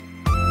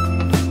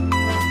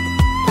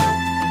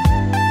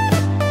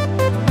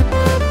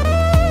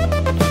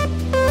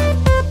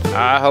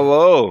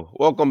Hello.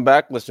 Welcome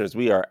back, listeners.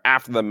 We are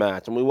after the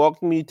match, and we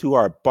welcome you to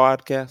our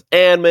podcast,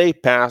 Anime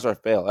Pass or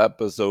Fail,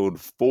 episode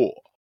 4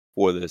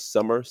 for the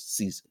summer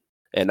season.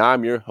 And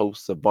I'm your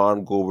host,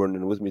 Savon Goulburn,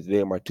 and with me today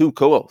are my two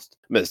co-hosts,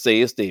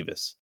 Messias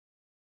Davis.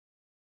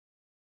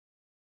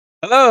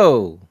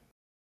 Hello.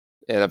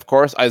 And of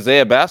course,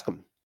 Isaiah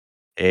Bascom.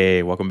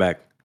 Hey, welcome back.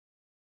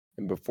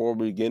 And before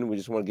we begin, we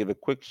just want to give a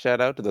quick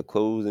shout out to the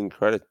closing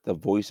credits, the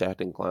voice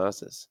acting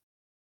classes.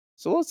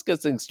 So let's get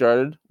things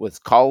started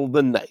with Call of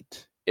the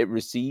Night. It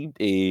received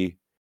a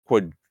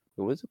quadruple?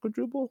 I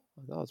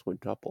thought it was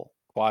quintuple.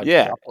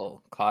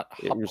 Quadruple.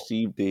 It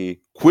received a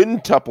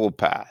quintuple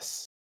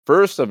pass.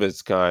 First of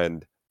its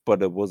kind,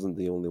 but it wasn't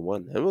the only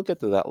one. And we'll get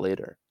to that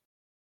later.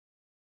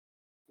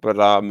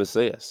 But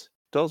Messias,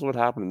 tell us what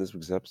happened in this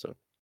week's episode.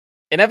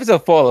 In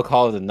episode 4 of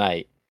Call of the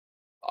Night,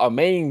 our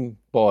main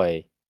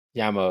boy,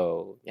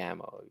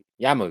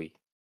 Yamori.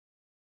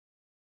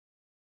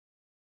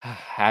 I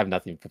have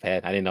nothing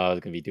prepared. I didn't know I was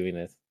going to be doing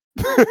this.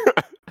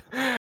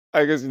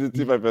 I guess you didn't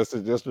see my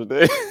message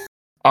yesterday.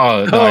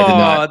 Oh, no, I did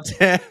not.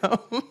 Damn.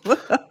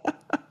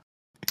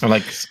 I'm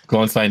like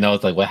going to my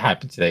notes, like, what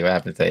happened today?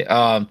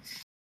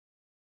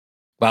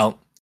 Well,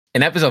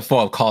 in episode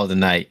 4 of Call of the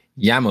Night,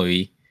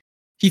 Yamori,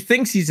 he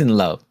thinks he's in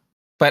love,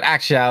 but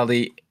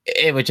actually,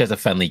 it was just a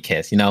friendly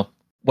kiss, you know?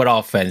 What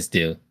all friends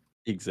do.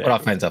 Exactly. What all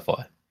friends are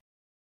for.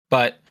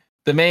 But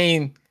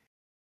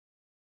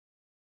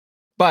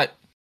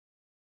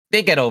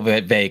they get over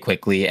it very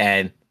quickly,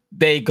 and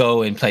they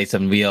go and play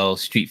some real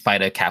Street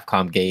Fighter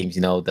Capcom games,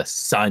 you know, the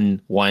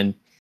Sun one,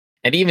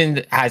 and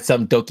even had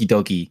some Doki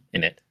Doki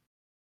in it.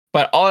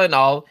 But all in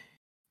all,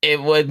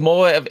 it was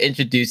more of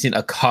introducing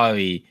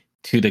Akari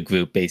to the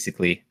group,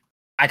 basically.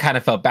 I kind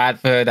of felt bad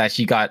for her that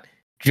she got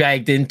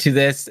dragged into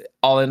this,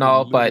 all in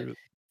all, but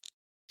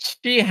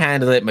she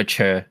handled it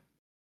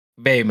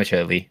very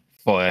maturely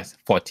for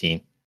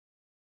 14.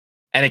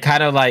 And it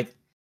kind of like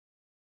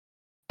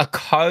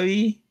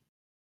Akari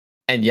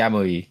and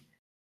Yamori,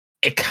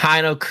 it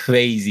kind of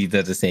crazy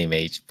they're the same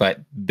age,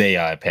 but they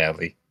are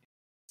apparently.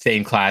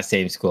 Same class,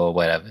 same school,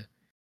 whatever.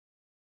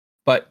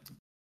 But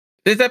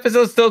this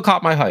episode still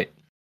caught my heart.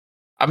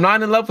 I'm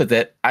not in love with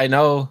it. I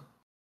know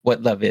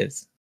what love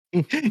is.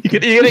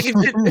 Give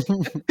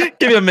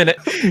me a minute.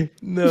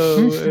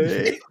 No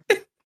way.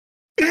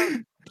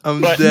 I'm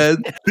dead.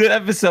 The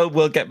episode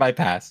will get my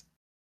pass.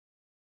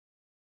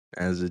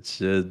 As it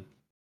should.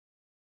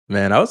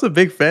 Man, I was a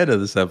big fan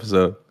of this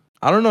episode.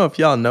 I don't know if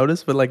y'all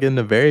noticed, but like in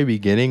the very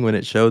beginning when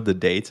it showed the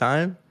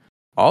daytime,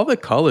 all the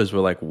colors were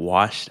like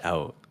washed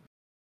out.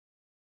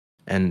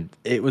 And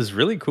it was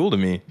really cool to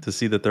me to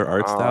see that their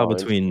art style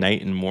between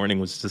night and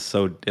morning was just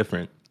so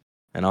different.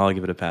 And I'll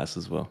give it a pass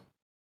as well.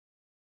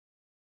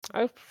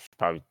 I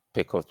probably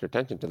pay closer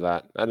attention to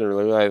that. I didn't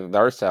really realize the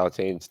art style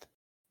changed.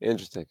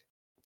 Interesting.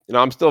 You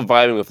know, I'm still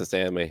vibing with this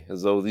anime,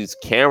 as though these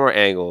camera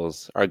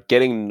angles are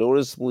getting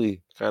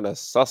noticeably kind of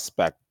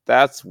suspect.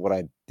 That's what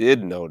I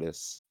did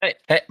notice. Hey,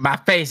 my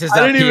face is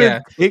up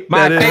here.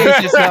 My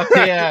face is up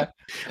here.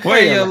 Where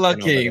are you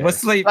looking? What's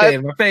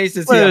sleeping? My face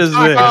is here.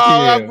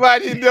 I'm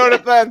glad you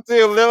noticed that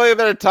too. Literally,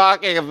 they're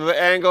talking, and the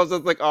angles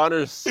is like on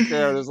her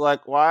skirt. It's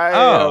like, why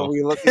are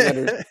we looking at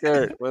her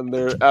skirt when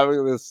they're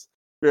having this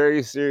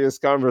very serious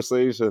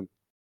conversation?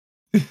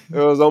 It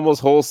was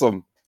almost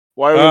wholesome.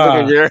 Why are we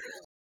looking here?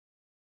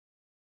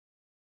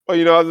 Well,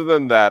 you know, other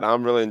than that,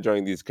 I'm really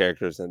enjoying these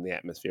characters and the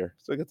atmosphere,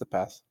 so it gets a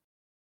pass.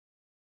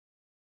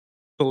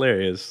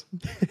 Hilarious.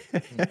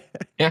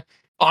 Yeah.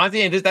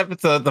 Honestly, in this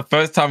episode, the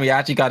first time we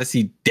actually got to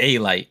see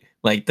daylight,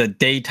 like the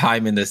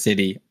daytime in the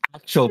city,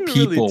 actual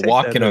people really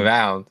walking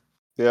around.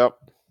 Yep.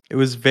 It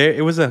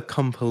was a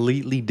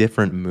completely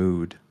different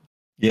mood.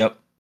 Yep.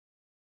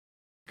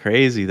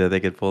 Crazy that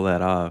they could pull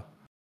that off.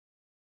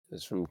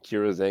 It's from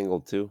Kira's angle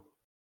too.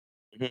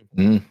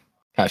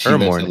 How she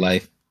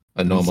lives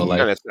a normal life.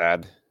 Kind of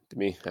sad to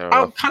me.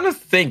 I'm kind of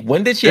think,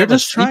 when did she ever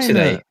sleep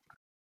today?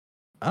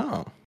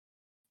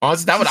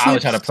 Honestly, that what I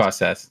was trying to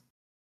process.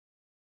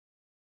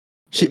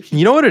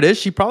 You know what it is?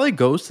 She probably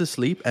goes to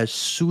sleep as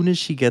soon as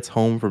she gets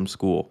home from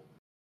school.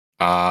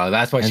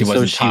 That's why she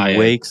wasn't tired. She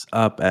wakes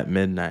up at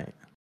midnight.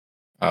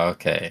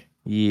 Okay.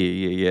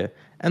 Yeah.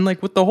 And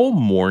like with the whole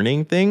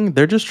morning thing,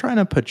 they're just trying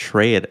to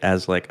portray it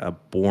as like a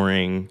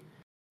boring,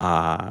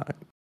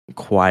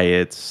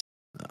 quiet.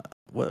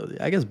 Well,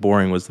 I guess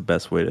boring was the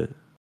best way to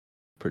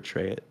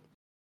portray it.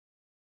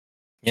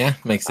 Yeah,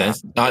 makes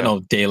sense. Not no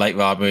daylight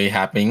robbery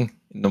happening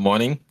in the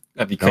morning.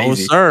 That'd be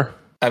crazy. No, sir.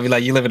 I'd be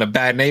like, you live in a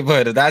bad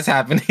neighborhood if that's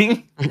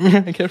happening.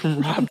 I get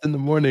robbed in the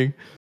morning.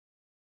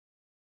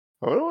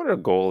 I wonder what her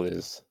goal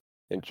is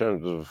in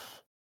terms of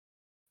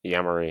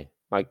Yamori.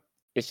 Like,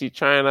 is she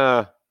trying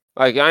to...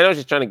 Like, I know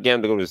she's trying to get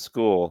him to go to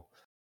school,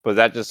 but is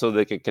that just so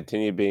they could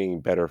continue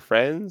being better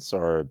friends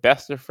or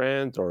best of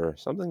friends or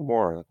something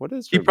more? Like, what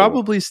is she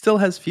probably still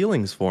has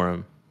feelings for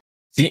him.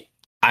 See,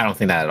 I don't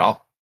think that at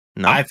all.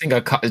 No, I think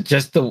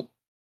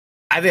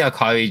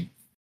Akari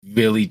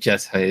really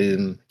just her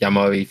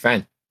Yamori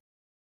friend.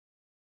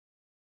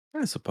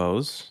 I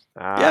suppose.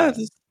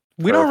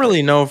 We don't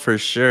really know for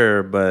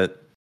sure,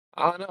 but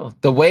I don't know.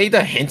 The way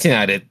they're hinting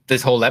at it,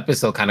 this whole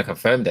episode kind of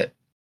confirmed it.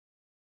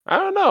 I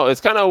don't know.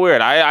 It's kind of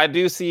weird. I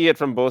do see it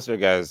from both your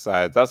guys'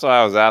 sides. That's why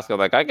I was asking.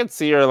 Like, I could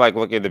see her like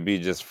looking to be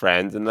just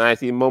friends, and then I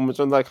see moments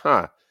when like,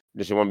 huh,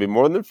 does she want to be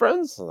more than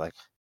friends? Like,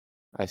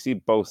 I see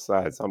both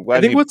sides. I'm I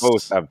glad think you both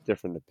what's have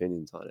different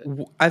opinions on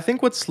it. I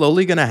think what's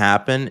slowly gonna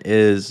happen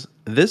is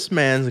this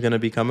man's gonna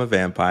become a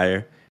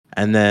vampire,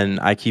 and then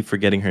I keep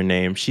forgetting her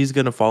name. She's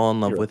gonna fall in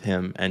love Sure. with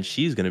him, and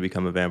she's gonna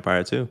become a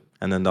vampire too.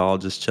 And then they'll all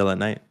just chill at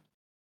night.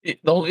 The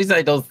only reason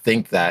I don't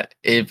think that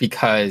is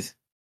because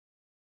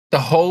the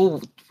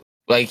whole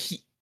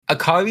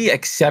Akari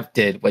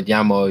accepted what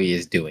Yamori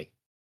is doing,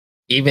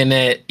 even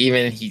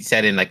he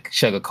said in like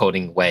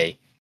sugarcoating way,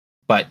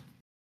 but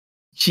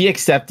she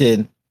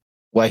accepted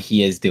what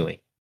he is doing,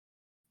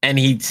 and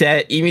he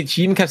said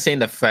she even kept saying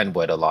the friend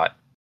word a lot.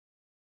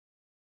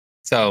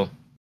 So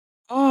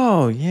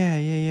Oh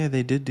yeah.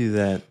 They did do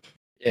that.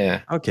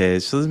 yeah, Okay,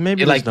 so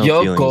maybe like there's no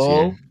your feelings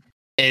goal here.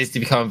 is to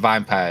become a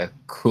vampire.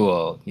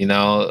 Cool,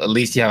 at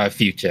least you have a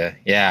future.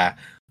 Yeah,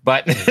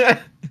 but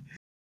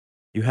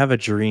You have a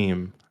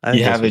dream. I you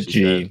think that's have a what she said.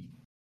 dream.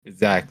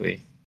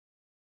 Exactly.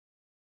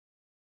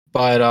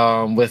 But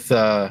with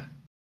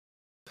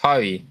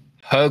Kari,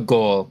 her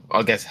goal,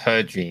 I guess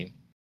her dream,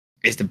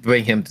 is to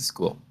bring him to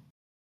school.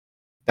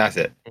 That's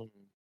it. Get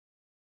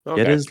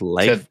Okay. his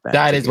life So back.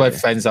 that is what together.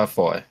 friends are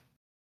for.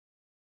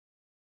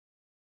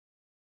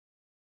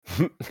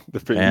 To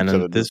bring And each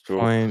other at to this school.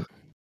 point,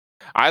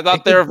 I it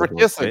thought could they were go for both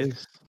kissing.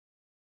 ways.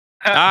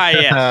 Ah,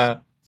 yes.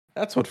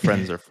 That's what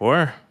friends are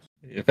for.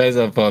 Friends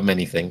are for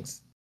many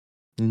things.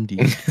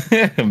 Indeed.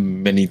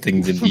 Many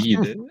things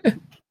indeed.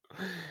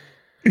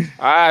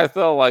 I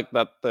felt like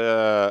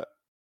that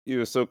you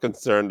were so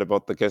concerned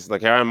about the kiss.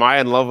 Like, am I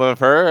in love with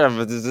her?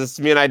 Does this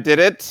mean I did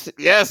it?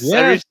 Yes, I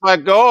Yes. reached my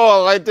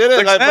goal. I did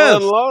it. I fell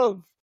in Success.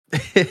 love.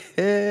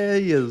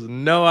 He has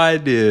no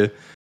idea.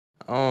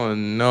 Oh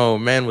no,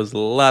 man was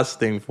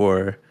lusting for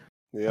her.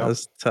 Yeah,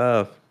 That's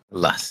tough.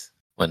 Lust.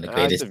 One of the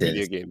I like the greatest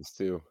video is. games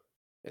too.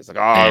 It's like,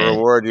 I'll Eh.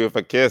 reward you with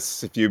a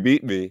kiss if you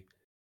beat me.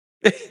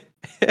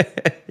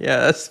 Yeah,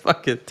 that's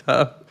fucking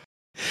tough.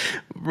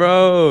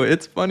 Bro,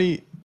 it's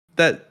funny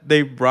that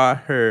they brought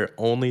her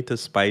only to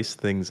spice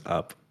things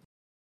up.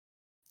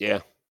 Yeah,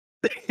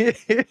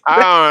 I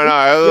don't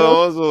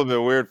know. It was a little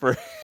bit weird for.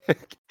 I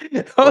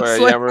was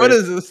like, Yammer. what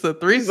is this? The He's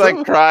threesome?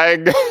 like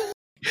crying.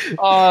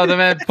 Oh, the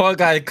man, poor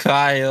guy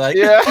crying. Like,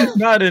 Yeah.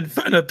 not in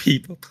front of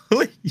people,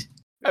 please.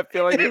 I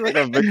feel like he's like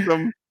a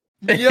victim.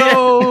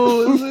 Yo,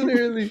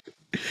 literally.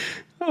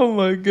 Oh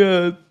my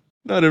god.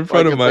 Not in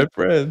front Like of it's my like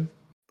friend.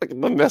 like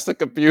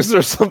domestic abuse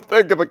or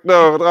something. I'm like,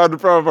 no, not in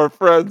front of our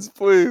friends,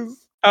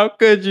 please. How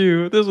could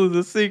you? This was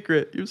a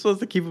secret. You're supposed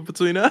to keep it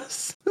between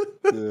us.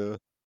 Yeah.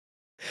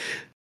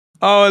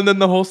 Oh, and then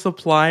the whole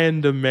supply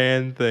and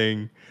demand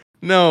thing.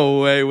 No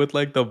way, with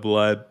like the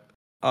blood.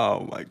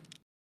 Oh my,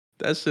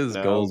 that's just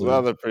No, golden.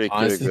 another pretty cute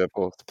Honestly.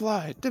 example.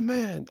 Supply,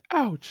 demand,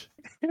 ouch.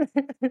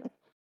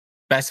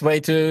 Best way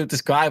to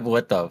describe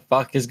what the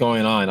fuck is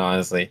going on,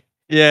 honestly.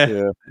 Yeah,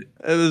 Yeah.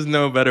 there's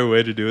no better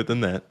way to do it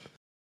than that.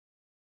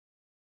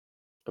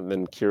 And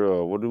then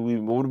Kira, what do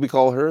we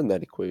call her in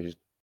that equation?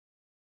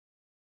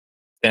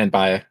 Stand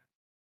by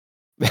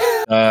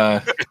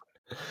her.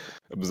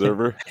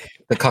 Observer.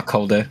 The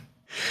cuckolder.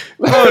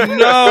 Oh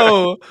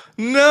no,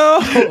 no!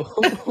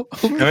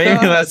 Am I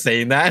even not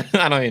saying that?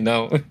 I don't even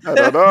know. I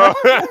don't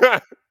know.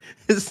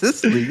 Is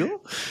this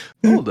legal?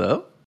 Hold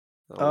up.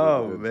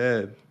 Oh man.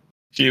 man.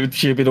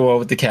 She'll be the one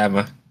with the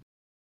camera.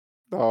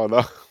 Oh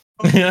no.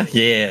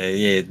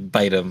 yeah.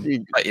 Bite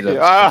him. Bite him.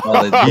 Yeah.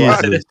 All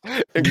the Jesus.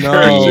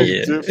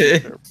 Encouraging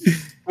Yeah.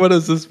 What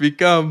does this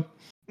become?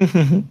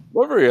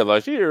 Maria,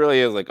 like, she really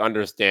is like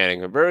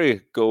understanding, a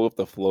very go with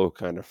the flow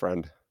kind of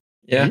friend.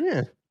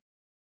 Yeah.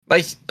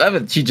 Like,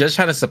 she's just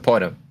trying to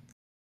support him.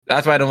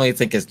 That's why I don't really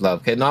think it's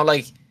love. Cause not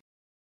like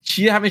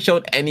she haven't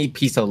showed any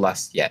piece of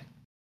lust yet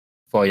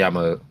for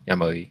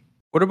Yamori.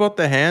 What about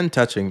the hand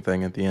touching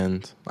thing at the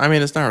end? I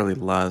mean, it's not really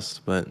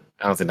lust, but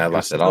I don't think that you're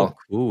lust at still all.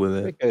 cool with I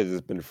it. think it's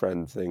just been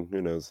friend thing.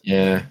 Who knows?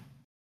 Yeah.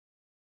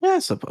 Yeah, I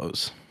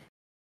suppose.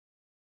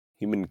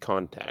 Human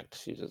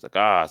contact. She's just like,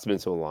 it's been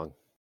so long.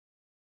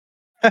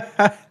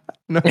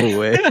 No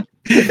way.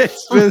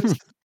 It's been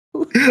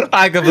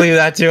I can believe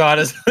that too,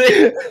 honestly.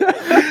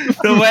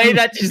 The way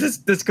that she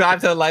just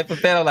described her life a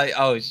bit, I'm like,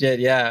 oh shit,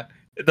 yeah.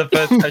 The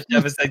first time she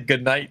ever said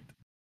goodnight,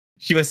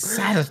 she was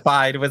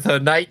satisfied with her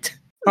night.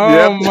 Oh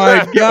Yep.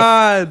 my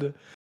god.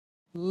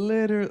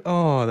 Literally.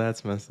 Oh,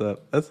 that's messed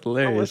up. That's How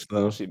much hilarious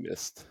school though. she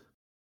missed?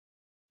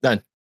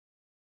 Done.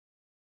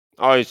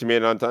 Oh, she made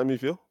it on time, you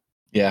feel?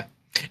 Yeah.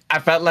 I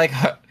felt like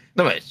her.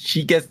 No, but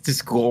she gets to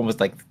school almost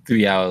like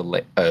 3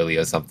 hours early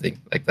or something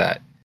like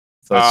that.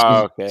 So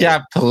Okay. she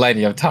had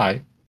plenty of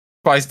time.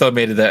 Probably still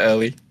made it there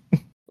early.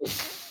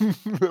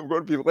 I'm going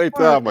to be late.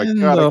 What Oh my in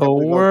god! I the can't believe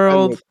I'm 10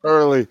 world? minutes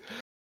early.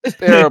 It's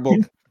terrible.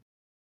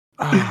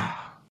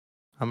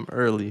 I'm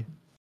early.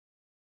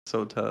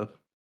 So tough.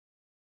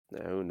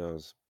 Nah, who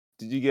knows?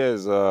 Did you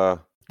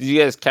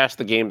guys catch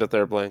the game that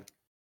they're playing?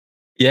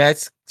 Yeah,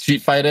 it's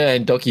Street Fighter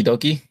and Doki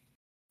Doki.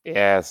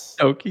 Yes.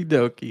 Okie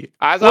dokie.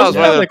 As I Well, was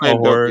yeah, rather like a playing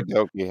horror.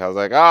 Doki Doki, I was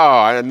like, oh,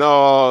 I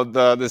know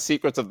the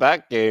secrets of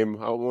that game.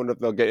 I wonder if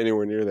they'll get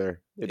anywhere near there.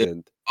 They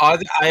didn't. I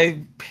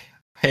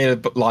paid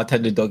a lot of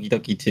attention to Doki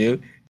Doki too.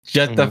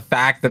 Just the Mhm.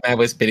 fact that man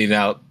was spitting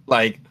out,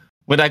 like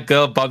when that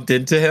girl bumped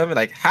into him,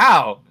 like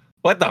how?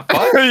 What the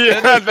fuck? Yeah,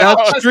 That That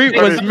was street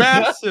funny. was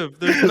massive.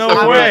 There's It's no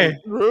a way.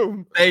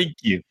 room. Thank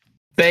you.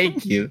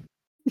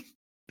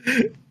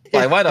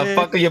 Like, why the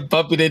fuck are you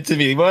bumping into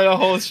me? What a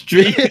whole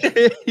street.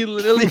 He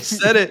literally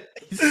said it.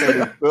 He said,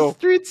 Like, "Oh, the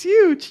street's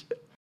huge.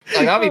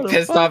 Like I'll be What the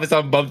pissed fuck? off if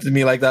someone bumps into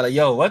me like that. Like,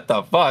 yo, what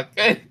the fuck?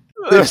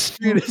 The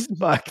street is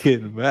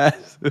fucking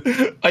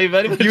massive." Are you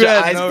ready with You your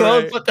had eyes no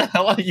closed? right. What the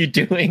hell are you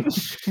doing?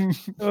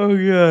 Oh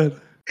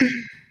god.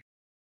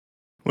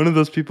 One of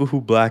those people who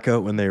black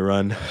out when they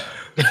run.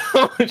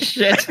 Oh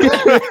shit.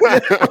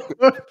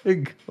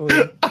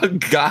 Oh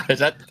gosh,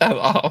 that's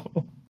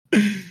awful.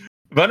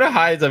 Runner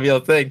high is a real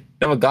thing.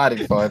 Never got it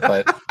before,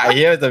 but I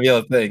hear it's a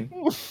real thing.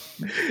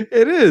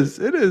 It is.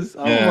 It is.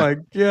 Oh Yeah. my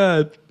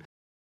god.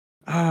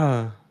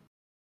 Ah,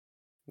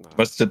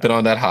 Must have been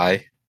on that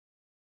high.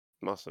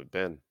 Must have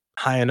been.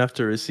 high enough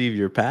to receive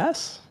your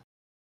pass?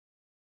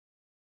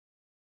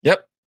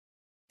 Yep.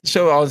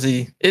 Show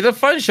honestly, it's a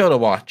fun show to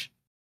watch.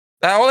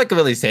 That's all I can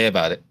really say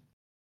about it.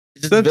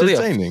 It's It's just really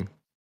entertaining.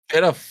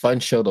 a fun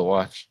show to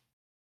watch.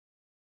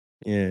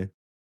 Yeah.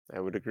 I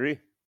would agree.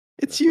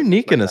 It's That's what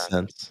unique my in a pass.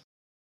 sense.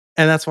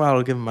 And that's why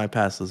I'll give him my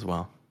pass as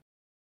well.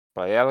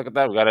 But yeah, look at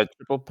that. We got a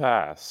triple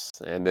pass.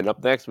 And then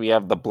up next, we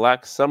have the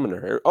Black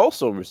Summoner. It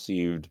also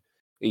received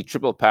a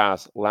triple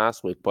pass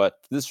last week, but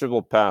this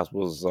triple pass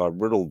was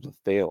riddled with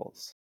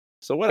fails.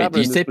 So what Wait, happened? did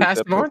you in this say week's pass,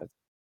 episode? Norm?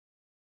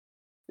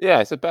 Yeah,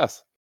 I said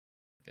pass.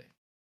 You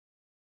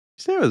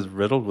say it was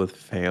riddled with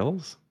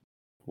fails?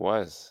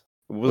 Was.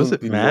 It Was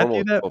wasn't it the Matthew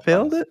normal triple that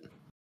failed pass. it?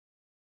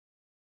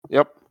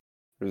 Yep.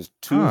 There's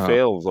two Oh.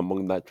 fails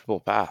among that triple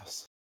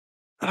pass.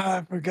 Ah,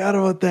 I forgot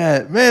about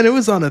that. Man, it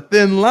was on a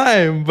thin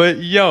line. But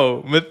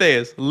yo,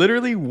 Matthias,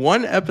 literally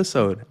one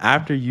episode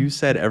after you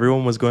said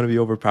everyone was going to be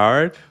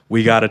overpowered,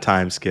 we got a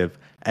time skip.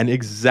 And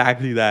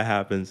exactly that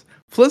happens.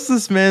 Plus,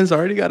 this man's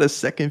already got a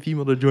second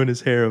female to join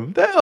his harem. What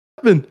the hell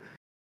happened?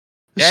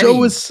 The show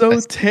was so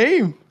That's-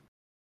 tame.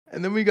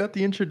 And then we got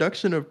the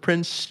introduction of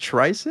Prince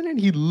Tryson, and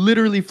he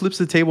literally flips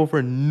the table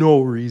for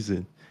no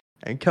reason.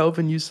 And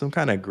Kelvin used some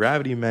kind of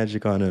gravity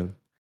magic on him.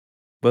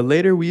 But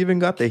later, we even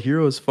got the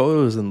heroes'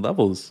 photos and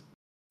levels,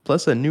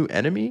 plus a new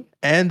enemy,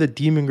 and the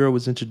demon girl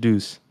was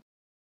introduced.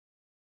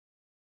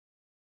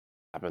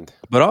 Happened.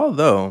 But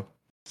although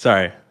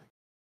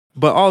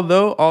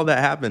all that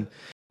happened,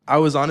 I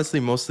was honestly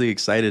mostly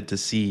excited to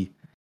see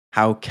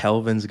how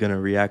Kelvin's gonna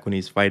react when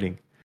he's fighting.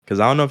 Because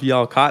I don't know if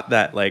y'all caught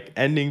that like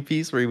ending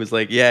piece where he was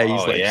like, yeah,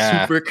 he's Oh, like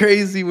yeah. super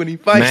crazy when he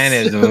fights. Man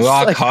is It was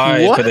rock like,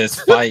 hard what? for this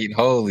fight.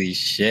 Holy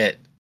shit.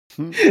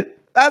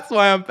 That's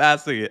why I'm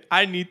passing it.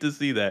 I need to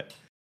see that.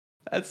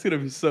 That's gonna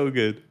be so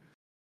good.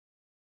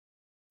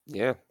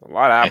 Yeah, a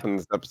lot happened in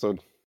this episode.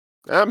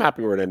 I'm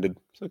happy where it ended.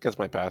 So it gets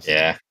my pass.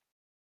 Yeah.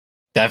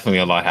 Definitely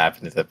a lot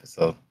happened this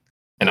episode.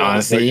 And Oh my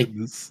honestly,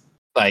 goodness.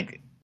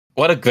 like,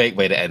 what a great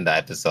way to end the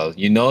episode.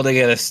 You know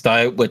they're gonna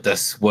start with the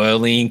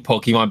swirling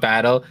Pokemon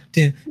battle.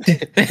 Yep.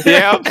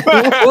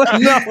 Oh,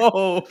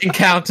 no.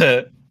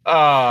 Encounter.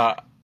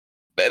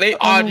 They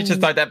ought to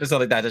start the episode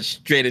like that, just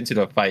straight into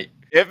the fight.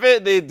 If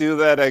they do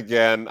that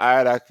again,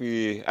 I'd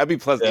be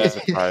pleasantly Yeah.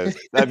 surprised.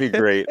 That'd be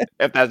great.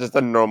 If that's just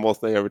a normal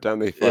thing every time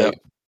they fight.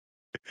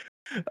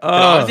 And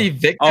honestly,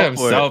 Victor all for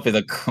himself is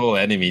a cool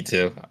enemy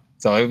too.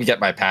 So if we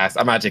get my pass,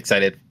 I'm actually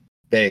excited.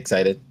 Very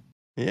excited.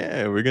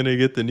 Yeah, we're gonna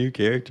get the new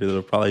character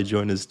that'll probably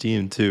join his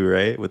team too,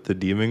 right? With the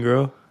demon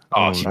girl.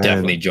 Oh, she's man.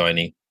 definitely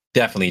joining.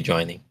 Definitely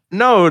joining.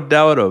 No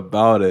doubt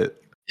about it.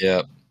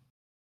 Yep.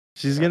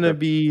 She's gonna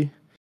be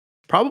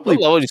probably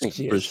What level do you think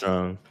she super is?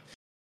 strong.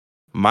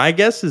 My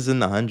guess is in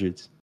the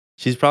hundreds.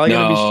 She's probably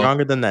gonna be No.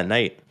 stronger than that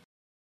knight.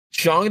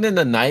 Stronger than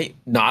the Knight,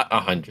 not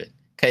 100.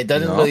 Okay, it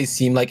doesn't No? really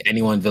seem like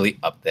anyone really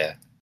up there.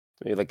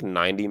 Maybe like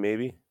 90,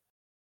 maybe.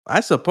 I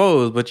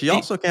suppose, but you See-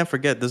 also can't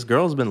forget this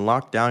girl's been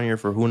locked down here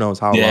for who knows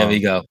how There long. we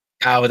go.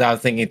 That was what I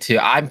was thinking too.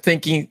 I'm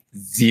thinking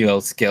 0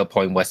 skill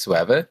point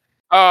whatsoever.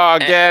 Oh,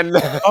 again.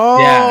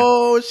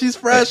 Oh, she's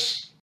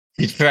fresh.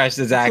 She's fresh, It's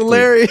exactly.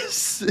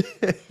 hilarious.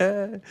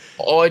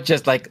 Or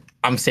just like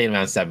I'm saying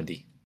around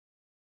 70.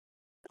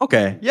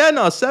 Okay. Yeah,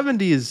 no,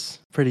 70 is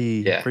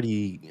pretty Yeah.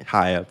 pretty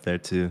high up there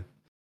too.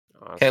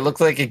 Okay, it looks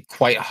like it's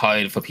quite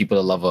hard for people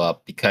to level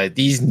up because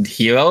these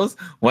heroes,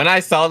 when I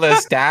saw their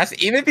stats,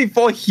 even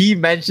before he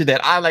mentioned it,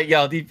 I'm like,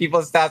 yo, these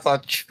people's stats are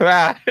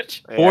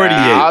trash. 48.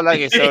 Yeah, I was like,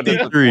 it's so 53.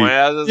 disappointed.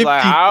 I was just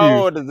like, 52.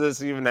 how did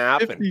this even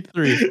happen?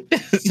 53.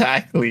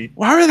 Exactly.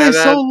 Why are they And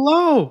so then-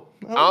 low?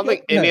 I don't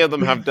think any of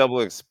them have double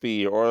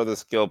XP or the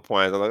skill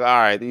points. I'm like, all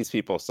right, these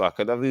people suck.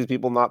 Have these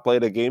people not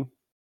played a game?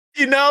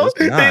 You know, Guess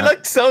they not.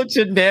 look so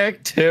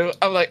generic too.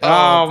 I'm like,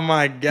 Oh oh,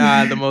 my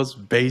god, the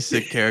most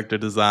basic character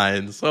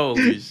designs.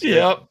 Holy shit.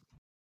 yep.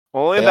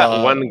 Only Yeah.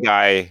 that one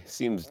guy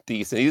seems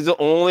decent. He's the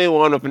only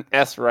one with an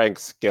S rank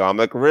skill. I'm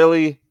like,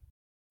 really?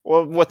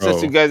 Well, what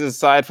sets you Bro. guys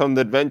aside from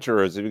the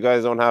adventurers if you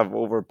guys don't have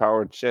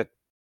overpowered shit?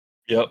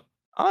 Yep.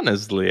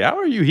 Honestly, how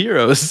are you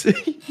heroes?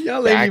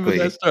 Y'all ain't even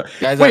that strong.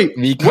 Guys Wait, are wasn't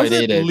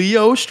reincarnated.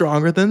 Leo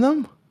stronger than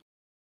them?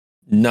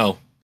 No,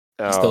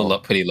 he's still Oh.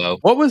 pretty low.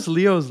 What was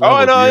Leo's Oh,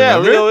 level? no, Do you yeah,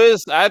 remember? Leo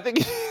is. I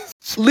think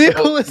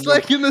Leo is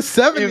like in the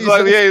 70s. he's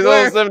like, yeah, he's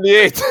I level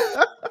 78.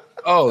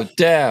 Oh,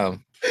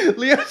 damn. swear.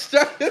 Leo's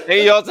stronger. And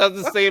he also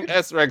has the same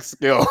S-Rex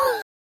skill.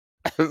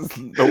 As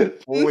the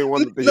only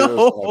one that the heroes have.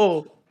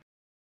 No.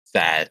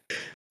 Sad.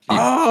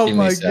 Oh Extremely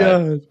my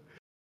sad. god.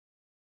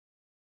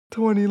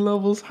 20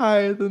 levels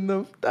higher than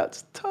them.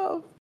 That's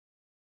tough.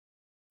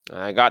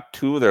 I got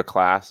 2 of their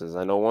classes.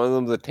 I know one of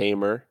them's a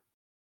tamer,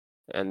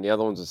 and the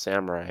other one's a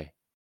samurai.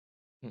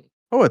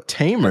 Oh, a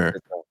tamer.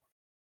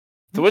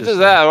 So which is Interesting.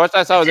 that? What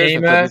I saw there?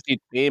 Tamer? Does he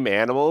tame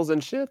animals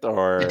and shit,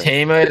 or The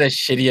tamer is a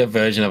shittier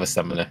version of a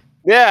summoner.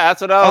 yeah,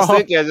 that's what I was Oh,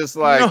 thinking. I just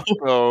like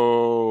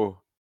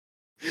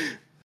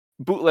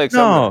bootleg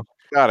summoner. No,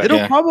 Got it. it'll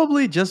Yeah.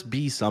 probably just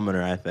be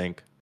summoner, I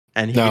think.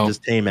 And he No. can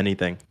just tame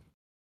anything.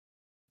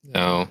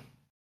 No.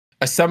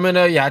 A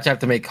summoner, you have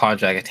to make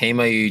contract. A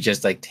tamer, you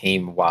just like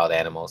tame wild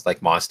animals,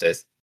 like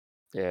monsters.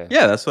 Yeah.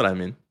 Yeah, that's what I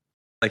mean.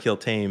 Like he'll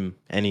tame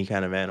any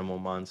kind of animal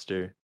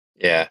monster.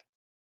 Yeah.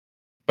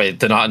 But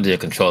they're not under your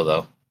control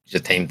though. You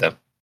just tame them.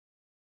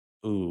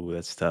 Ooh,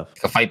 that's tough.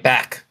 You can fight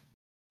back.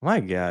 My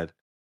god.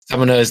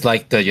 Summoner is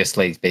like your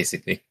slaves,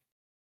 basically.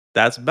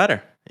 That's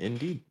better.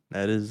 Indeed.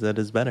 That is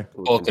better.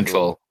 Full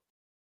control.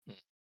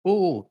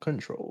 Full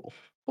control.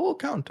 Full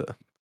counter.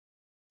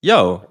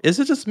 Yo, is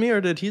it just me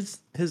or did his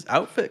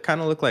outfit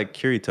kind of look like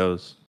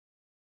Kirito's?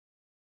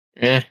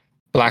 Yeah.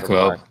 Black The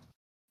robe. black.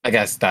 I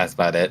guess that's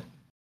about it.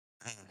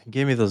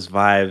 Give me those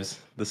vibes.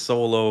 The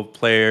solo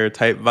player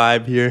type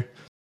vibe here.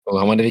 Oh,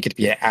 I wonder if he could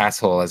be an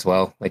asshole as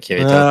well, like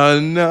Kirito. Oh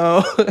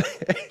no.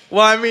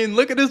 Well, I mean,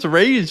 look at his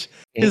rage.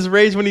 His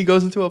rage when he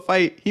goes into a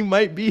fight. He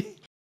might be.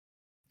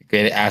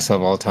 Greatest asshole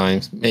of all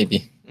times,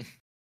 maybe.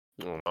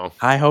 I don't know.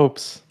 High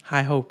hopes.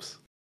 High hopes.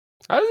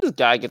 How did this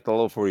guy get the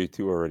level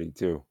 42 already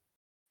too?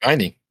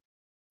 Grinding.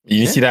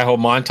 You Yeah. see that whole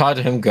montage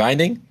of him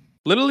grinding?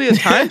 Literally a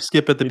time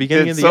skip at the He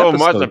beginning did of the so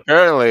episode. much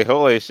apparently.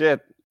 Holy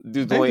shit.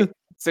 Dude's I think only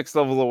 6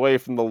 levels away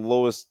from the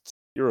lowest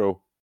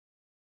hero.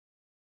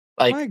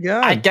 Like, My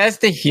God. I guess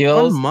the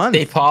heels, month.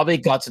 they probably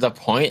got to the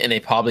point and they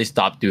probably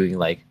stopped doing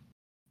like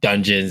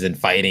dungeons and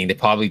fighting. They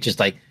probably just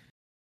like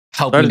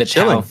helping Started the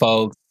chilling. town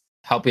folks,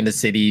 helping the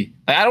city.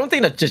 Like, I don't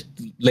think they're just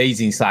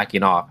lazy and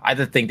slacking off. I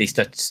just think they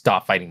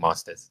stop fighting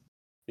monsters,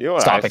 You know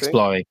what stop I think?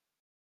 exploring.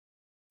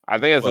 I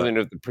think it's What? something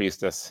to do with the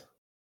priestess.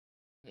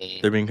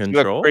 They're being She looked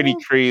controlled. pretty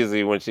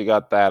crazy when she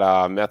got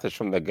that message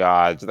from the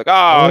gods. She's like, oh,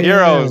 Oh, yeah.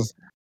 heroes,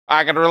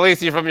 I can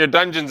release you from your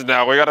dungeons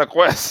now. We got a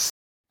quest.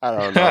 I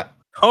don't know.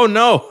 Oh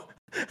no.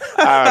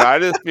 I don't know. I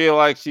just feel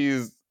like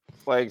she's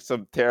like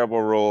some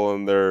terrible role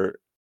in their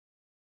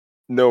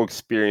no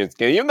experience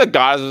game. Even the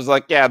gods was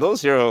like, yeah,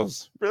 those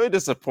heroes really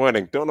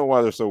disappointing. Don't know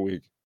why they're so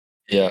weak.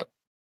 Yeah,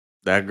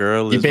 That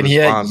girl is you've been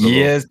here responsible.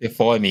 years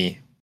before me.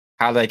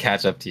 How did I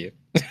catch up to you?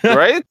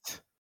 Right?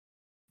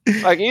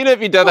 Like even if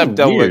he does So have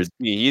double weird. XP,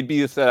 he'd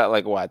be set at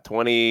like what,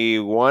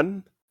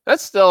 21?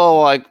 That's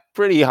still like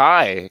pretty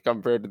high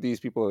compared to these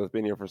people that have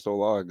been here for so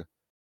long.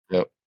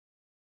 Yep.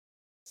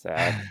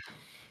 Sad.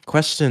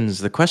 Questions.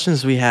 The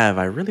questions we have,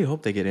 I really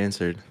hope they get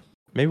answered.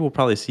 Maybe we'll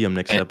probably see them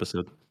next Eh.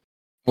 episode.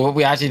 What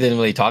we actually didn't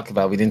really talk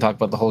about. We didn't talk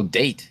about the whole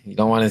date. You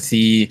don't want to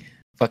see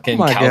fucking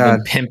Oh my Calvin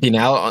God. pimping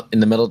out in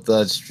the middle of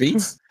the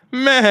streets.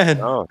 Man.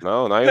 No,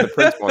 not even the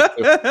prince wants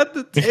to. At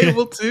the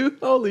table too.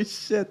 Holy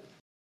shit.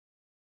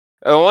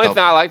 The only Oh.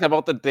 thing I liked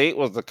about the date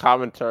was the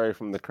commentary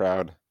from the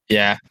crowd.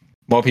 Yeah.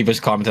 More people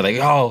just commented like,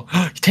 "Oh,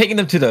 you're taking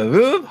them to the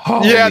room."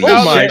 Holy Yeah, Oh that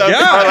was my the best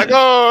part. God. Like,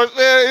 oh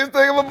shit, he's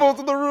taking them both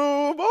to the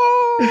room.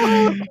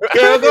 Oh,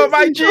 There go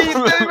my G's,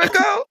 there we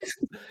go.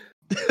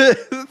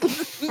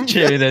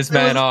 Cheering this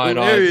man was on,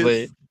 hilarious.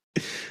 honestly.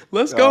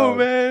 Let's go, Oh.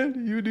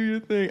 man. You do your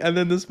thing. And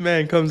then this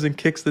man comes and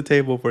kicks the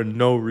table for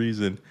no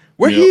reason.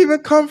 Where'd Yep. he even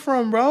come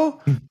from, bro?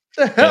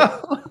 The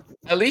hell?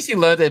 At least he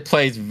learned it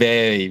plays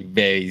very,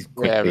 very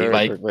quickly. yeah, very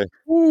like, quickly.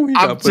 Ooh, he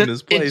I'm got put in his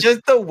just, place. it's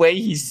just the way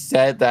he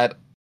said that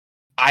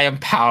I am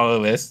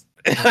powerless.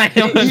 I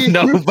am a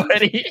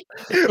nobody.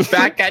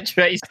 Back at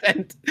Trace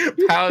and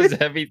powers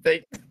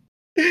everything.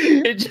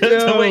 It's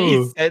just the way he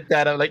Yo. said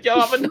that. I'm like, yo,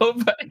 I'm a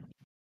nobody.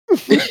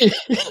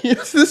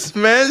 This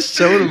man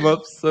showed him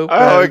up so Oh,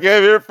 I fast.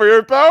 came here for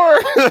your power.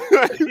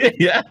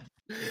 Yeah.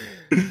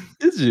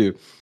 Did you?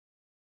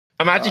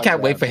 I actually Oh,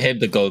 can't wait God. for him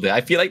to go there.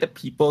 I feel like the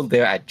people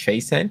there at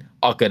Trace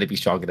are going to be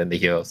stronger than the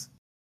heroes.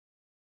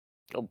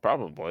 Oh,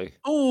 probably.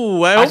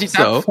 Oh, I hope Actually,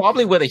 so. that's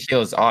probably where the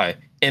heroes are.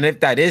 And if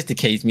that is the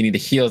case, meaning the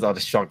heroes are the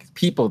strongest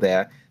people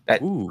there,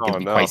 that Ooh, Oh, could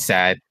be no. quite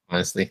sad,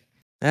 honestly.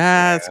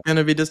 that's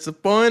gonna be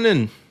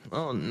disappointing.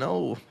 Oh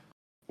no.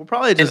 We'll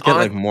probably just And get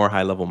on- like more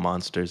high level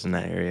monsters in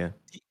that area.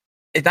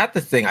 Is that the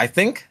thing? I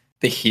think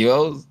the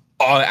heroes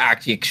are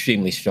actually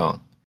extremely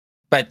strong.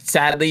 But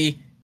sadly,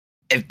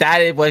 if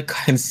that is what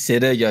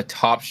consider your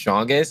top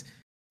strongest,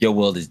 your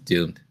world is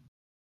doomed.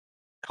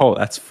 Oh,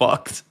 that's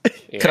fucked.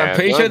 Because I'm Yeah,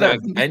 pretty the sure only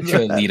the thing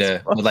adventure That's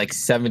leader funny. was like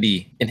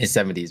 70 in his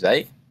 70s,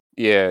 right?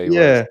 yeah, he was.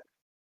 Yeah.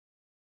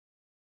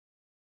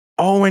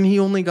 Oh, and he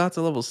only got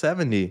to level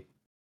 70. It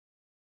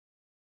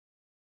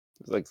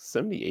was like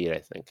 78, I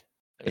think.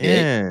 78?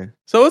 Yeah.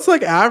 So it's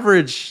like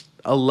average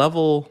a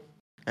level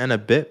and a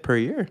bit per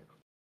year.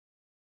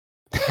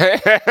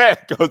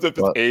 Goes up with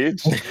What?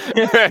 age.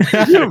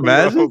 Can you imagine?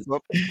 Levels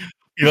up.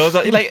 You know,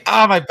 so you're like,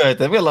 my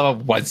birthday. We're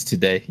level once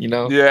today, you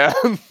know? Yeah.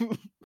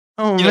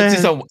 Oh, You know, do man.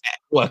 some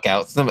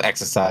workouts, some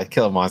exercise,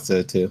 kill a monster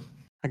or two.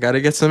 I got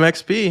to get some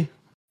XP.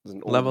 There's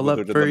an old Level up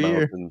wizard in for the a year.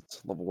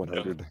 mountains, level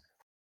 100.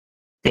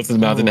 Go to the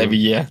mountain Oh, every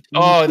year.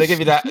 Oh, they give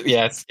you that.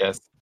 Yes,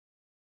 yes.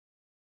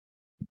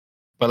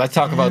 But let's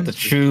talk about the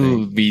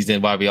true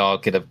reason why we all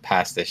could have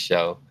passed this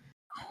show.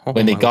 Oh,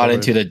 When they my got Lord.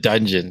 into the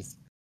dungeons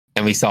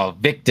and we saw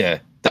Victor,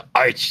 the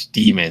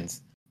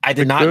archdemons. I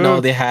did not know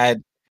Victor. they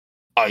had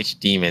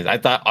archdemons. I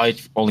thought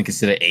arch only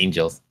considered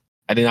angels.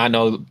 I did not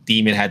know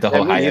demon had the Yeah,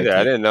 whole me neither. I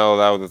hierarchy. didn't know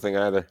that was the thing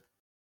either.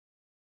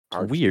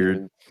 Weird.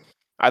 Archdemons.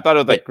 I thought it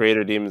was Wait. like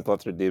greater demons,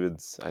 lesser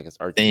demons. I guess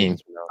archdemons.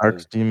 from now on.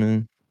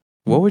 Archdemon.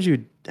 What would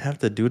you have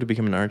to do to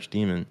become an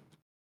archdemon?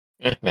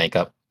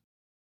 Makeup.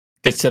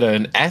 Consider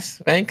an S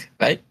rank,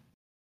 right?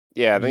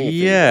 Yeah, I think it's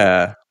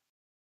Yeah.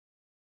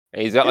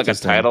 And he's got like a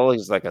Interesting. title.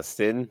 He's like a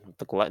sin with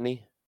the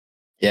gluttony.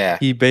 Yeah.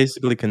 He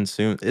basically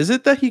consumed. Is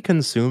it that he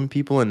consumed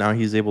people and now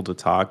he's able to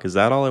talk? Is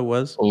that all it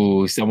was?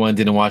 Oh, someone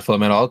didn't watch Full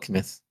Metal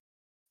Alchemist.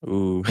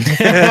 Ooh.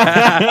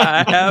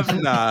 I have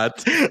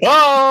not.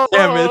 Oh,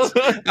 Damn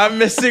it. I'm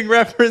missing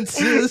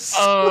references.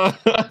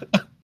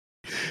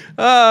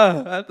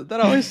 That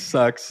always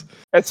sucks.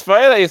 It's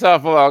funny that you saw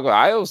full alcohol.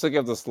 I always think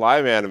of the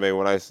slime anime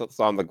when I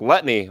saw him, the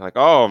gluttony. Like,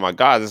 oh my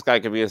god, this guy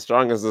could be as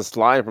strong as the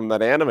slime from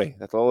that anime.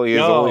 That's all he is.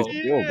 No. Always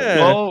skilled. Yeah.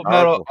 Full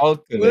Metal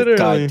Alchemist. Literally.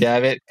 God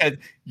damn it. 'Cause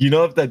you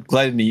know, if the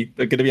gluttony,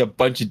 they're gonna be a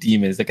bunch of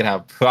demons. They're gonna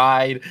have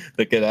pride.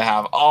 They're gonna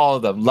have all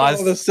of them.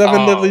 Lust. Oh, the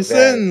seven deadly man.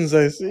 sins, I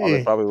Oh, they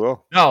see. probably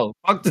will. No,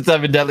 fuck the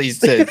seven deadly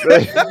sins.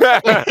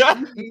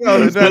 No,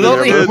 There's There's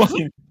only only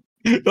one.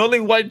 only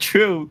one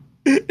true.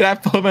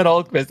 That Full Metal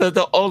Alchemist. That's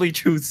the only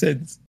true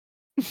sins.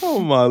 Oh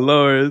my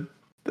lord.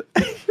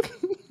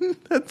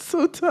 That's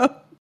so tough.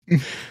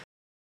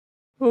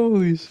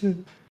 Holy shit.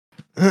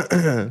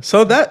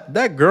 So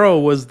that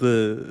girl was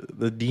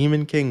the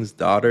Demon King's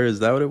daughter, is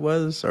that what it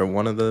was? Or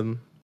one of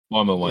them?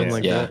 Woman ones, Something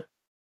like yeah. that?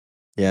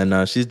 Yeah,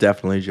 no, she's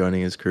definitely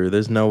joining his crew.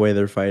 There's no way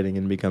they're fighting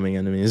and becoming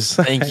enemies.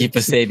 Thank you for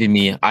saving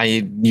me.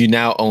 You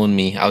now own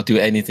me. I'll do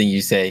anything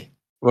you say.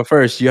 Well,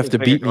 first you have to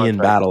Let's make a beat me in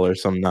contract. battle or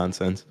some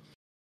nonsense.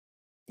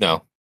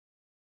 No.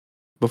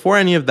 Before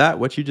any of that,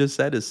 what you just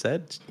said is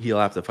said, he'll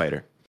have to fight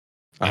her.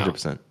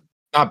 100%.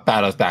 Not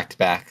battles back to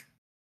back.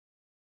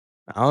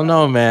 I don't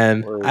know,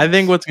 man. I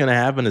think Words. what's gonna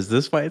happen is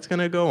this fight's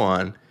gonna go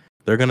on.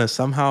 They're gonna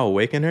somehow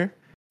awaken her.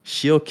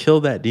 She'll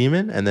kill that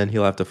demon, and then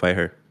he'll have to fight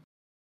her.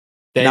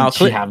 Then Now,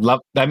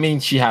 that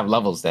means she have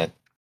levels then.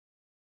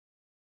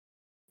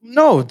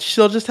 No,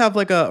 she'll just have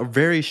like a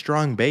very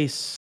strong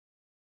base.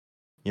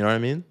 You know what I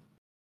mean?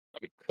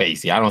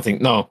 Crazy. I don't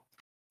think no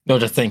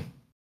just thing.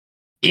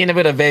 Even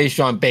with a very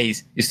strong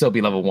base, you still be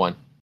level 1.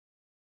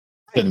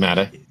 Doesn't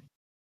matter.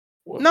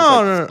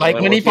 No. Like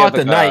when he fought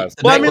the knight.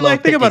 Well, I knight mean, was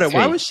like, think about it.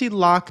 Why 53. was she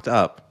locked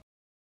up?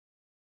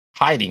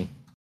 Hiding?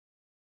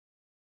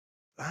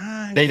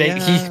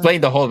 He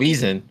explained the whole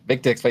reason.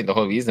 Victor explained the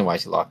whole reason why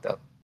she locked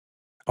up.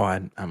 Oh, I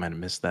might have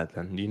missed that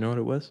then. Do you know what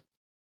it was?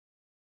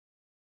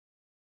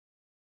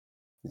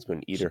 He's been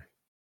an eater.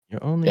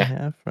 You're only Yeah.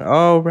 half.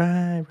 Oh,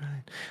 right.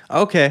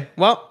 Okay.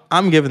 Well,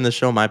 I'm giving the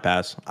show my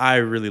pass. I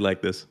really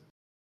like this.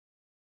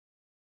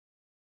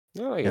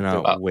 No, I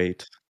Cannot get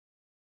wait.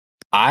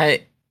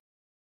 I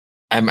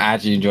am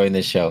actually enjoying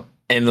this show.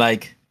 And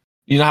like,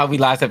 you know how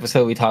last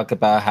episode we talked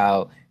about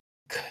how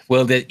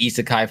will the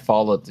isekai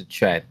follow the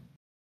trend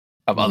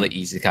of other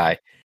isekai?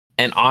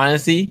 And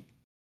honestly,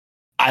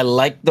 I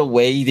like the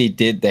way they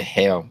did the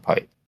harem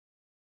part.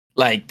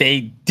 Like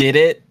they did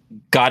it,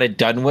 got it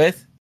done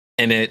with,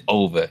 and then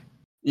over.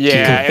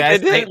 Yeah, confess,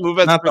 if they didn't move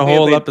as not the quickly as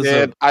whole they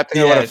episode. did, I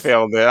think I would have Yes.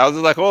 failed it. I was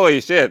just like, holy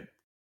shit.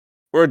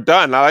 We're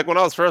done. I like when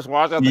I was first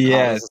watching, I was like, oh,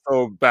 Yes. this is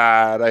so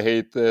bad. I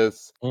hate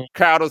this. Mm.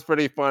 Crowd was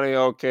pretty funny.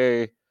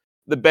 Okay.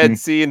 The bed Mm.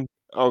 scene.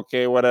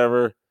 Okay,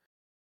 whatever.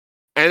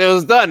 And it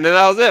was done. And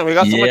that was it. We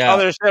got so much Yeah.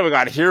 other shit. We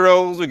got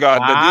heroes. We got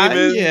the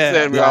demons.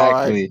 yeah, and we all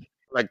Exactly.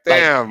 like,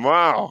 damn,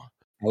 wow.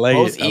 I like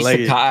Most it. I like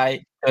it.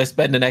 isekai will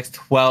spend the next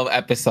 12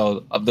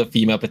 episodes of the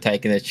female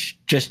protagonist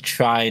just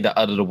trying to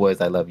utter the words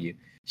 "I love you."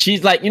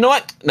 She's like, you know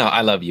what? No,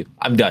 I love you.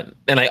 I'm done.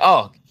 And like,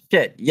 oh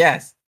shit,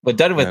 yes, we're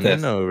done with And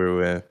this. then over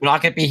with. We're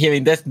not gonna be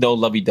hearing this no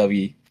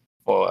lovey-dovey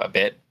for a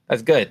bit.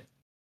 That's good.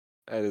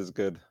 That is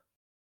good.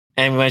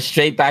 And we went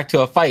straight back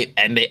to a fight,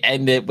 and they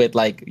ended with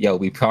like, "Yo,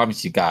 we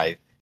promise you guys,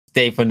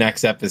 stay for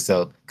next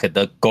episode because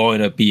there's going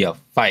to be a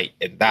fight,"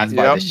 and that's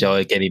why Yep. the show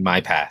is getting my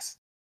pass.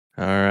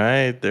 All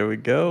right, there we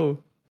go.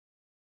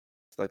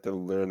 It's like they're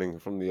learning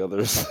from the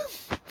others.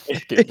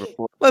 Okay,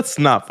 before- Let's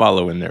not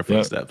follow in their Yep.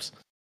 footsteps.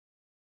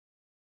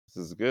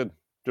 This is good.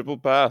 Triple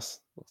pass.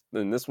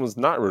 And this one's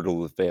not riddled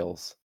with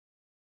fails.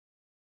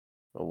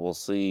 We'll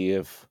see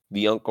if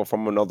the uncle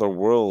from another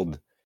world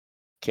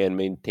can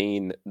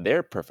maintain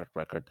their perfect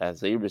record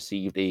as they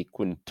received a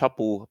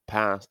quintuple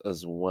pass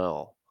as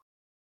well.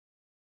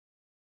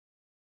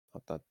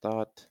 Dot,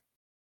 dot,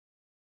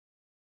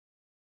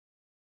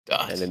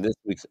 dot. And in this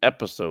week's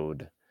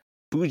episode,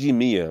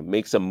 Fujimiya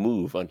makes a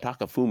move on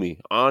Takafumi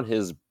on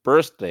his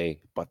birthday,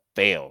 but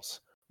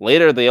fails.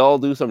 Later, they all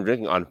do some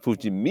drinking on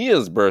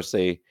Fujimiya's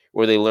birthday,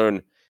 where they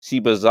learn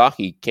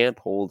Shibazaki can't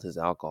hold his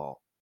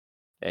alcohol.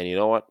 And you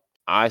know what?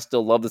 I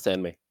still love this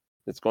anime.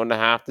 It's going to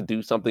have to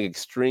do something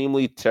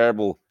extremely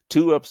terrible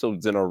 2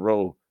 episodes in a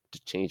row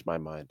to change my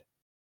mind.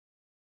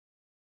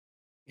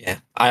 Yeah,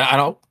 I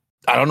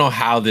don't know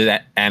how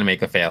that anime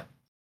could fail.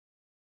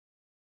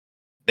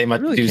 They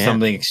must really do can't.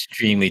 something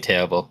extremely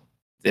terrible.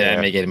 Yeah.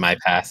 Make it in my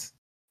pass.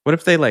 What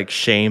if they like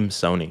shame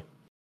Sony?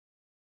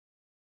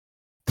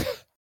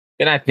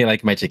 Then I feel like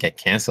it might just get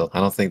canceled. I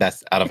don't think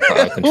that's out of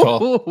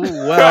control.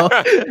 Well,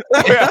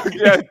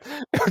 yeah,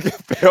 get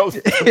failed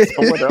from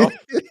someone else.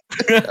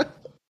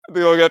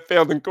 They all get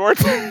failed in court.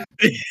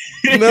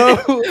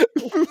 no.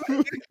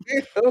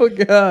 Oh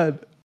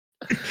God.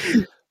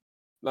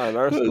 Not in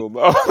our school,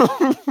 though.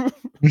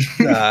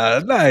 Nah,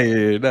 not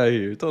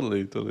here.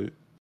 Totally.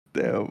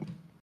 Damn.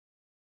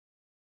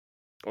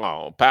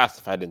 Oh, pass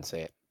if I didn't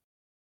say it.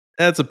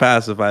 That's a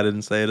pass if I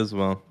didn't say it as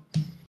well.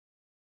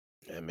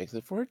 That makes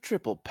it for a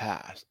triple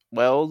pass.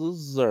 Well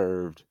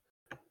deserved.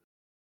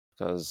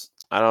 Because,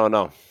 I don't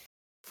know.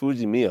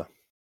 Fujimiya.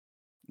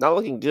 Not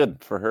looking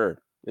good for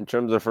her in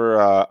terms of her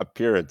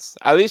appearance.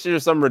 At least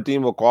there's some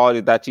redeemable quality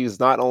that she's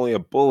not only a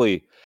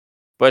bully,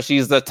 but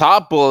she's the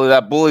top bully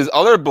that bullies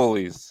other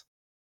bullies.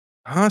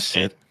 Oh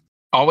shit.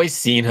 Always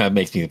seeing her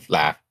makes me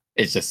laugh.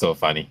 It's just so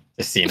funny.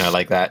 Just seeing her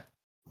like that.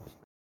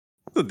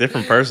 It's a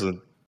different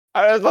person.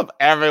 I just love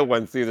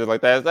everyone sees it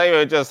like that. It's not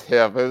even just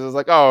him. It's just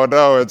like, oh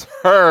no, it's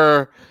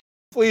her.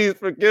 Please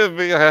forgive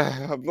me.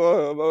 I'm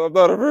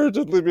not a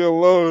virgin. Leave me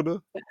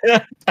alone.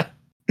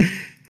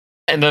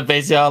 And then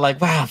basically all like,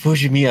 wow,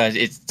 Fujimiya,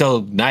 it's so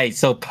nice,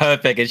 so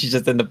perfect. And she's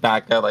just in the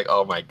background like,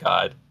 oh my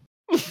God.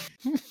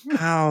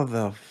 How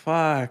the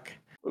fuck?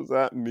 Was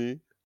that me?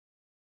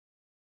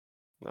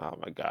 Oh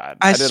my God.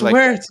 I didn't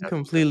swear like it's a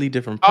completely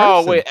different person.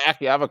 Oh, wait,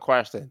 actually, I have a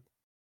question.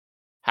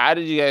 How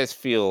did you guys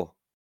feel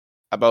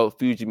about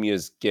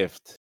Fujimiya's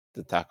gift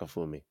to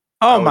Takafumi?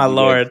 Oh How would my you guys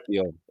lord.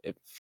 feel if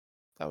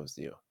that was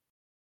you? Shit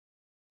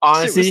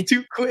Honestly, was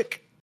too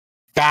quick.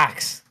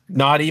 facts.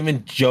 Not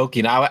even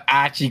joking. I would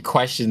actually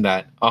question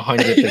that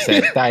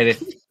 100%. That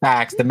is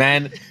facts. The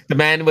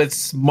man was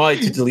smart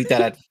to delete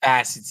that as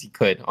fast as he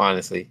could,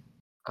 honestly.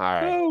 All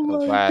right. Oh I'm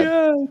my glad.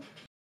 God.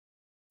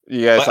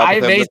 You guys But saw I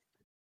the raised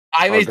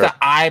Okay. the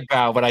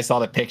eyebrow when I saw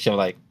the picture.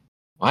 Like,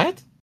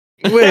 what?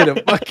 Wait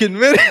a fucking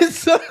minute.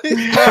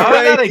 Something's not How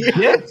is that right. a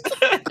gift?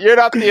 You're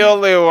not the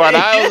only one.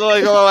 I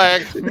was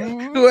like,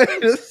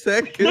 Wait a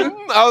second.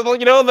 I was like,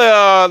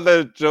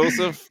 the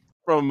Joseph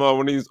from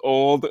when he's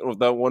old with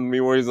that one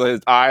meme where his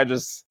eye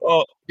just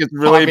Oh, gets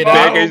really big Popping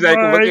out. and he's like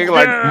Oh my looking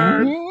like.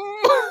 God.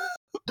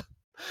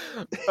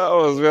 I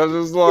was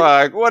just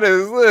like, what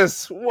is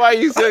this? Why are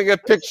you sending a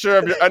picture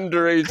of your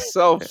underage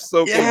self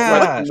soaking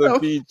wet Yeah. from the The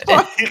beach?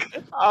 fuck?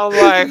 I'm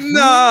like,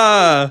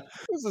 Nah.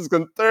 this is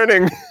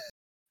concerning.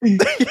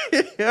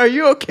 Are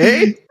you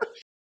okay?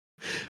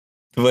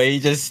 The way he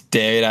just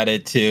stared at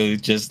it too,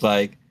 just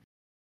like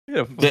Wait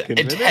a fucking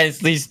minute.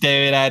 intensely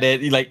staring at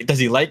it. He like, does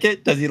he like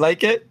it? Does he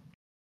like it?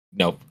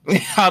 Nope.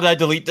 How did I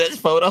delete this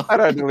photo? How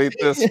do I delete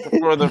this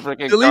before the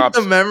freaking Delete cops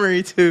the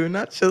memory too,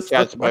 not just the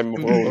catch my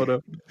fucking phone?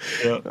 photo.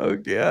 Yeah. Oh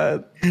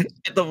God.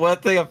 The one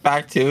thing of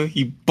fact too,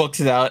 he books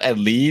it out and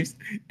leaves,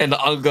 and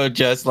the uncle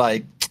just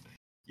like,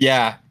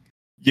 yeah,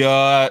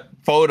 your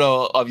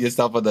photo of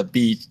yourself on the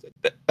beach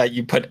that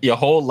you put your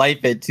whole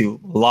life into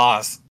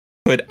lost.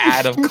 Put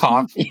ad of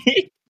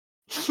coffee.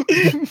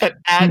 An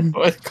ad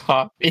for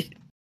coffee.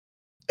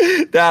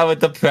 That was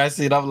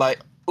depressing. I'm like,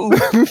 ooh.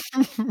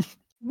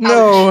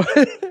 No.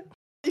 You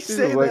He's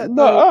say like, that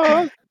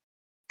though.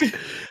 nah.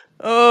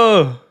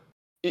 Oh.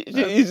 You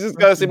just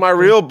gotta see my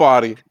real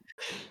body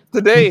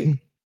today.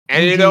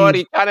 And you know what?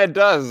 He kind of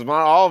does.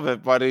 Not all of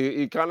it, but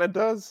he kind of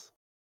does.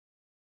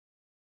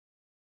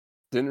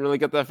 Didn't really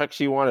get the effect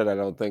she wanted, I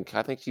don't think.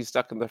 I think she's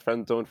stuck in the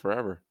friend zone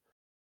forever.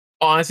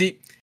 Honestly,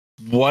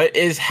 what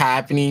is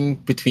happening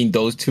between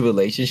those two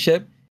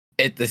relationships?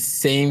 It's the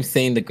same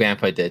thing the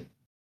grandpa did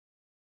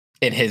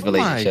in his Oh my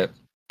relationship.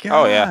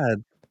 God. Oh, yeah.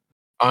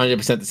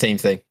 100% the same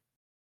thing.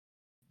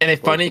 And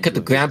it's funny because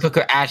the grandpa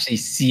could actually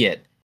see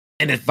it,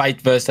 and it's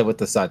vice versa with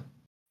the son.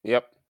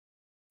 Yep.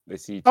 They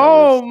see each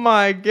Oh other's.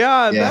 my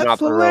God. Yeah. Not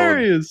That's their own.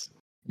 hilarious.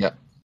 Yep.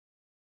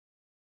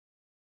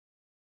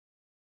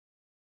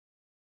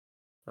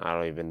 I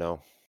don't even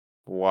know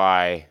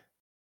why.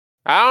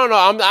 I don't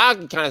know.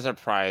 I'm kind of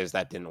surprised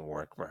that didn't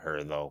work for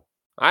her though.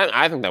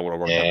 I think that would have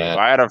worked. Out Yeah. if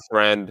I had a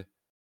friend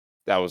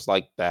that was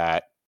like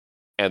that,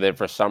 and then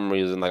for some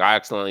reason, like I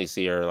accidentally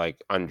see her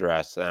like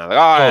undressed, and I'm like,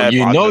 oh, I you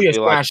know apologize, you're be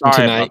like, smashing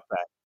sorry tonight.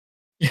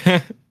 about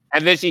that.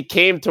 And then she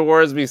came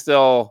towards me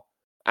still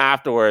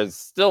afterwards,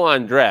 still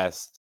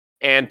undressed,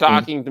 and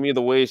talking to me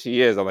the way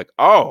she is, I'm like,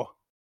 oh,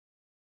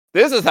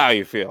 this is how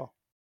you feel.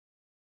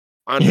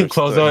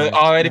 Clothes Understood.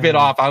 already been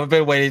off. I've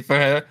been waiting for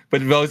her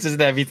with roses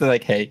and everything.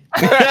 Like, hey,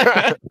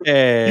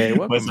 Hey,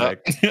 welcome what's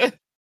up? back.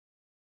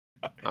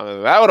 I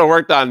mean, that would have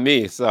worked on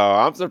me, so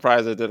I'm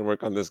surprised it didn't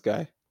work on this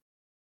guy.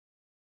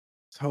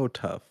 So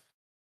tough.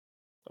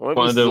 I wonder if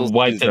One he of the still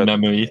wiped sees in that-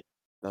 memory.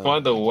 No. One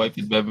of the wiped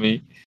in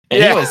memory.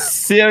 And he Yeah. was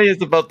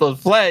serious about those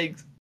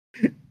flags.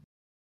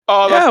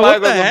 Oh, the Yeah, flag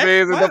what was the heck?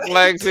 amazing. The What?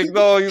 flag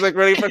signal. He's like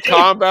ready for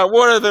combat.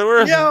 Where is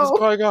Yo. this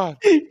going on?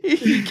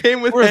 He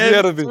came with Where's the hands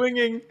enemy?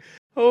 swinging.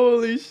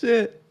 Holy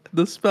shit.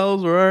 The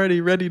spells were already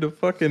ready to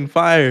fucking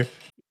fire.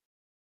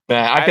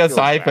 Man, I I feel feel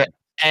sorry bad. for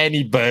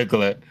any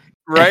burglar.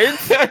 Right?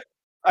 They're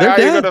How are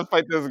you dead. gonna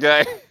fight this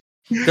guy?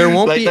 There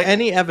won't Like, be like-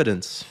 any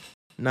evidence.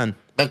 None.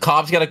 The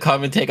cops gotta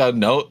come and take a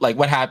note. Like,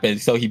 what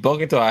happened? So he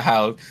broke into our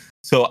house.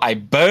 So I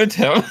burned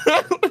him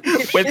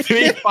with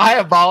 3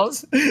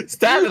 fireballs,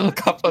 stabbed him a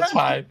couple of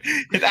times.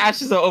 His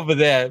ashes are over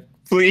there.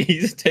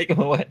 Please take him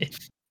away.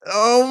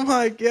 Oh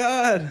my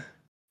god.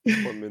 Put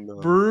him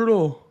in,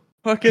 Brutal.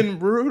 Fucking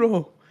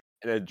brutal.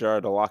 in a jar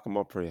to lock him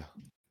up for you.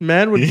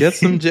 Man would get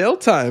some jail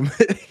time.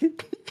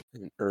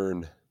 An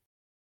urn.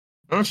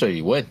 I'm sure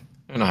you would.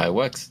 I don't know how it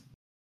works.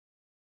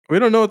 We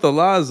don't know what the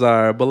laws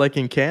are, but like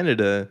in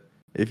Canada,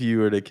 if you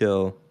were to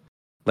kill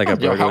like a Oh,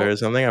 yo, burglar how- or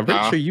something, I'm pretty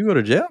Nah. sure you go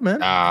to jail, man.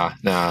 Nah.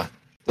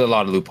 There's a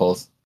lot of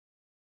loopholes.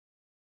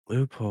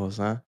 Loopholes,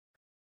 huh?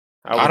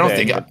 How I would don't they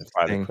think-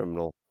 identify the Thing.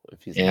 criminal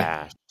if he's Yeah.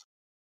 Ash?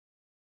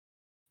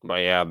 But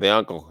yeah, the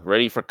uncle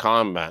ready for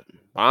combat.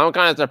 I'm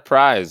kind of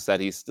surprised that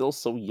he's still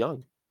so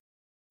young.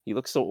 He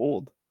looks so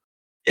old.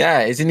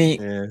 Yeah, isn't he?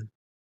 Yeah.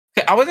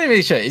 I wasn't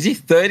really sure. Is he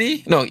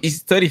 30? No,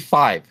 he's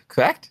 35,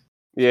 correct?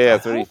 Yeah, I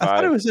 35.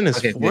 thought it was in his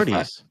Okay,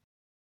 40s.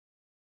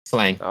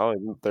 Slang. Oh,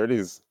 he's in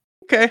 30s.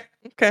 Okay.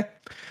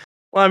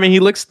 Well, I mean, he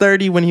looks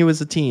 30 when he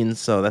was a teen,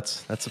 so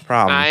that's a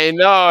problem. I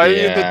know. He's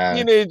Yeah. a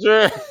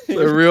teenager. It's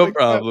a real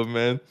problem,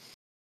 man.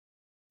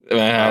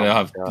 Man had,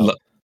 Oh, a, God.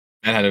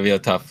 man had a real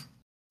tough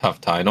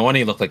time. No wonder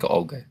he looked like an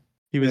old guy.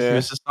 He was Yeah.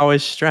 just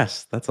always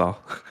stressed. That's all.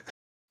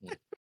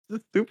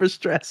 Just super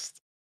stressed.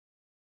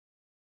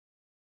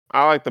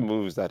 I like the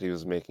moves that he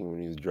was making when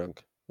he was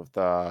drunk with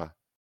the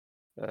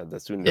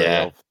tsundere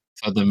Yeah. elf.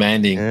 So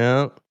demanding.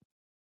 Yeah.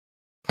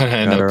 Put her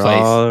in Got her her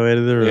place. all the way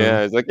to the room.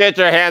 Yeah, he's like, get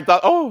your hands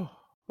up. Oh,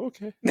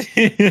 okay.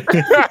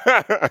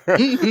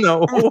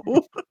 No.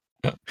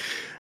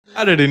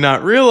 How did he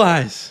not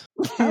realize?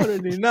 How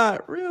did he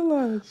not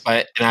realize?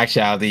 But in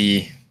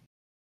actuality,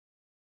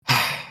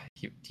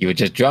 he was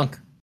just drunk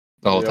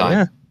the whole Yeah. time.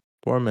 Yeah.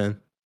 Poor man.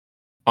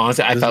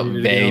 Honestly, I Doesn't felt need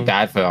to very go.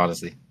 bad for her,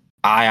 honestly.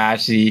 I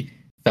actually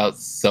felt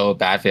so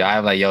bad for her.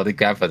 I'm like, yo, the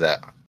grandpa's an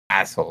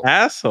asshole.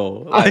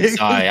 Asshole. I'm Like,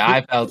 sorry.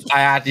 I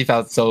actually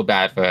felt so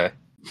bad for her.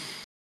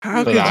 How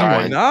for could you that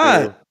one.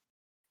 not?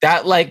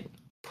 That like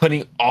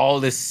putting all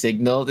the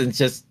signals and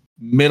just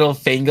middle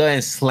finger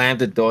and slam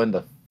the door in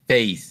the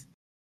face.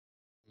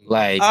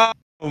 Like,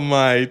 Oh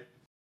my.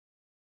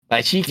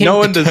 like she came no to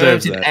one terms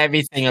deserves and that.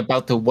 everything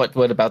about what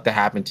about to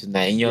happen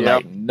tonight. And you're Yep.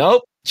 like,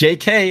 nope,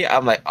 JK.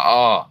 I'm like,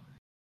 oh.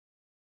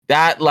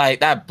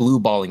 That blue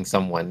balling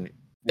someone.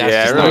 That's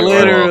Yeah, just really not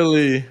cool.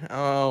 Literally.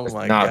 Oh That's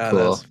my not god.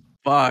 cool. That's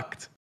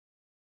fucked.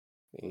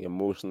 Being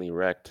emotionally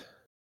wrecked.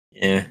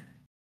 Yeah.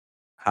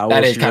 How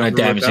That will is she kind of ever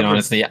damaging, recover?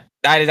 honestly.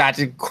 That is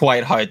actually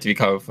quite hard to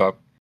recover from.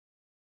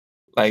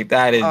 Like,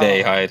 that is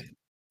very Oh. hard.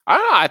 I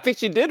don't know. I think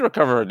she did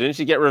recover. Didn't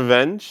she get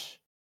revenge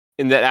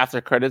in that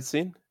after credit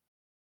scene?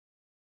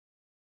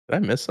 Did I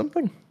miss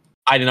something?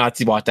 I did not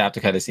watch the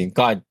after credit scene.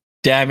 God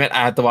damn it.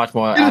 I have to watch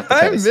more Did after I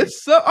credit scene.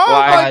 miss some? Oh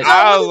Like, my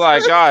god. I was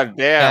like, God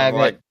damn! Damn it.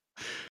 Like,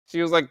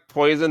 she was like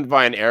poisoned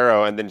by an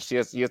arrow, and then he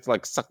has to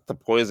like suck the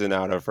poison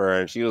out of her,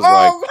 and she was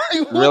like Oh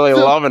my, really what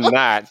the loving fuck?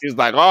 that. She was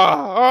like,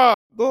 oh,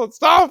 don't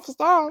stop.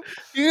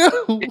 Ew.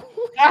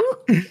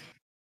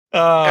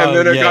 Oh, And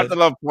then it got yes. to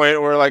the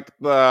point where like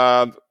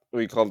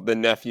we call it the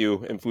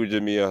nephew and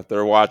Fujimiya,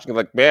 they're watching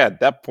like, man,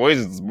 that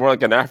poison's more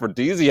like an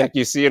aphrodisiac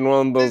you see in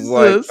one of those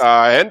like Jesus.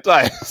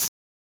 hentais.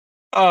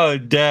 Oh,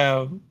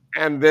 damn.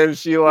 And then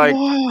she like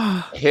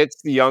Wow.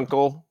 hits the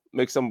uncle,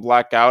 makes him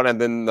black out, and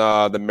then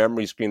the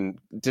memory screen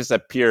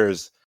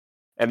disappears.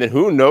 And then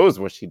who knows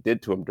what she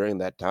did to him during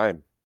that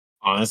time.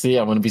 Honestly,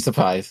 I wouldn't be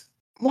surprised.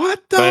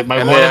 What the But my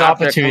And one then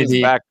after it comes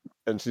opportunity. back,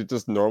 and she's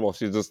just normal.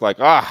 She's just like,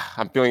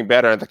 I'm feeling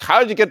better. And like, how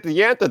did you get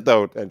the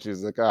antidote? And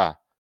she's like,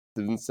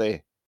 didn't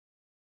say.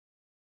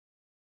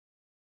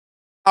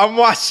 I'm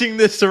watching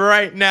this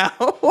right now.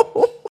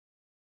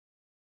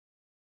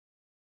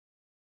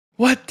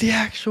 What the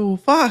actual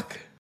fuck?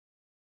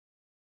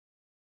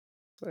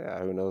 So yeah,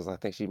 who knows? I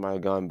think she might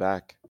have gone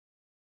back.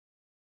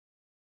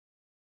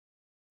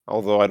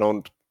 Although I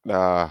don't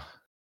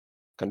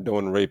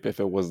condone rape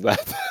if it was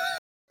that.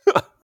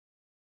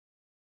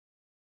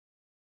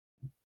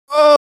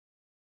 Oh,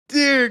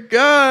 dear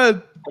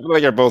God. I feel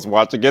like you're both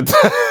watching it.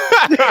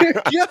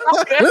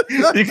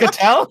 You could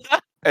tell?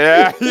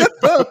 Yeah, you're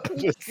Oh,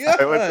 just God.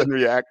 silent and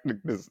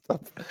reacting to stuff.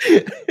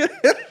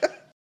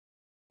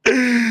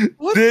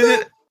 What Did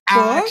the? it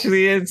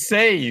actually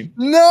insane.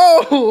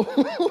 No!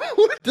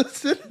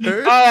 Does it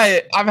hurt? All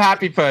right, I'm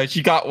happy for her.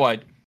 She got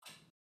one.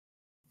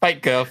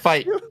 Fight, girl,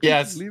 fight.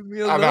 Yes, Leave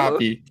me I'm alone.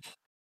 happy.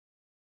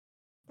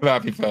 I'm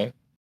happy for her.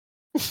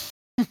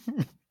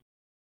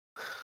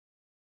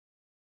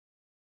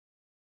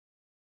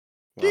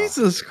 Wow.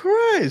 Jesus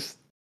Christ.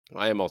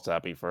 I am also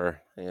happy for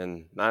her,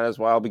 and not as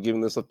well. I'll be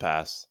giving this a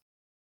pass.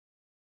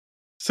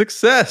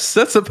 Success.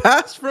 That's a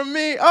pass from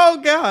me. Oh,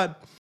 God.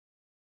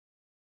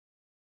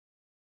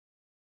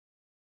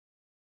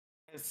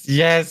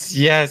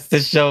 Yes, the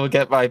show will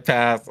get my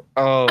pass.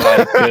 Oh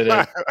my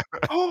goodness.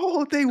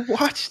 Oh, they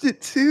watched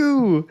it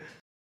too.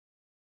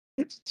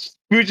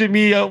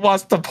 Fujimiya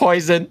wants the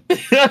poison.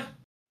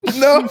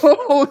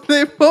 No,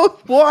 they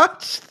both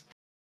watched.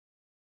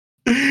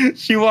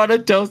 She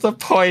wanted a dose of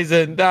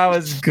poison. That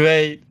was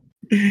great.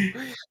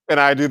 And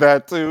I do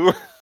that too.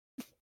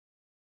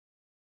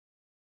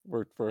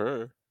 Worked for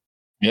her.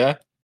 Yeah.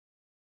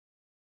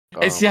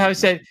 And see how I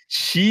said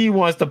she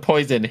wants to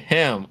poison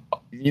him.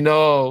 You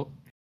know,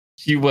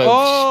 she was.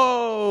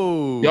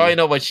 Oh, You already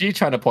know what she's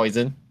trying to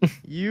poison.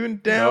 you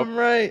damn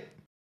right.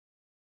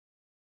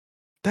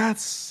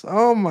 That's,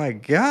 oh my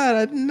God.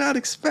 I did not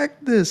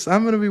expect this.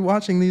 I'm going to be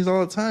watching these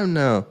all the time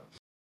now.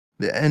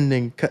 The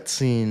ending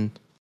cutscene.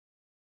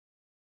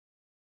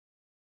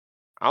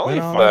 I only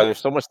Went find on. there's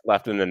so much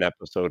left in an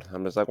episode.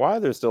 I'm just like, why are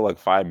there still like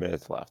 5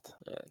 minutes left?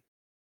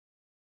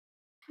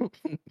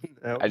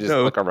 I just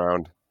No. look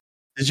around.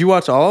 Did you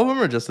watch all of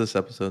them or just this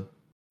episode?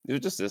 It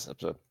was just this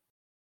episode.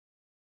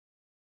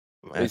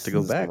 I have to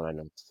go back. All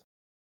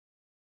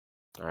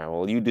right,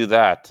 well, you do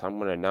that. I'm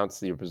going to announce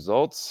the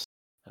results.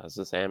 As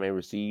this anime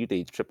received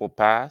a triple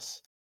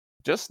pass,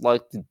 just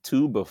like the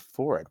 2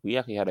 before it. We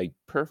actually had a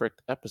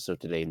perfect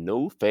episode today.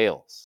 No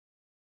fails.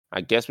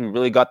 I guess we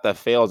really got the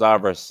fails out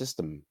of our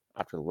system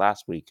after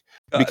last week.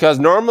 Because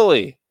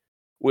normally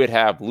we'd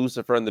have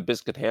Lucifer and the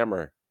Biscuit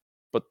Hammer,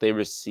 but they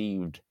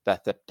received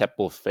that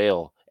triple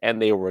fail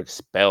and they were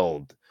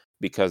expelled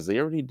because they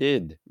already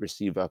did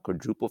receive a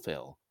quadruple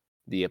fail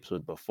the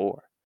episode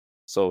before.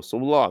 So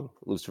long,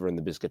 Lucifer and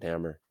the Biscuit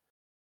Hammer.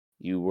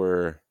 You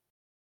were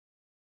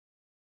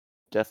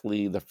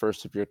definitely the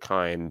first of your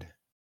kind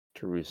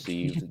to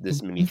receive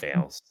this many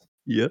fails.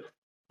 Yep.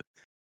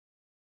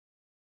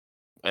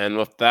 And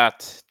with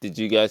that, did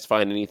you guys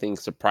find anything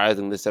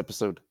surprising this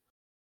episode?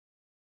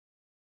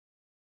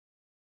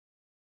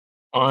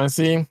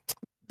 Honestly,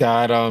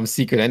 that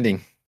secret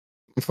ending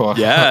for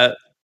Yeah.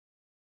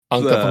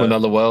 Uncle from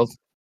Another World.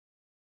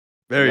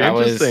 Very That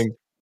was interesting.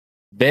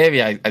 very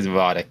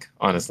erotic,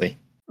 honestly.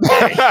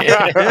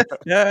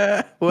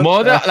 Yeah. What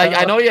More the than like I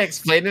hell? know you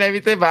explained and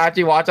everything, but I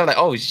actually watched, I'm like,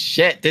 oh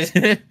shit, this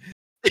is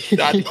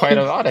that's quite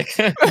erotic.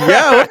 Yeah,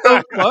 what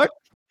the fuck?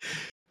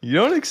 You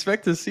don't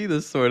expect to see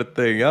this sort of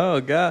thing. Oh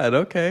God,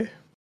 okay.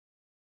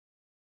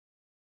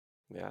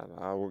 Yeah,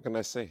 what can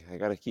I say? I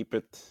gotta keep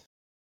it.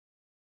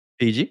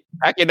 PG?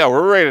 Actually, no,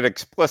 we're rated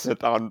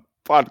explicit on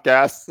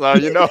podcasts, so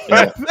you know.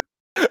 Yeah.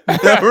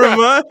 Never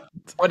mind.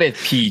 What is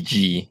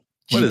PG?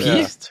 What is GP?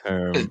 this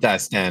term? What does that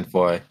stand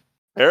for?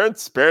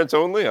 Parents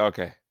only?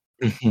 Okay.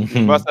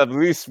 You must have at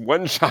least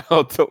one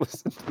child to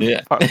listen to.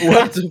 Yeah.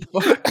 What the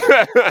fuck?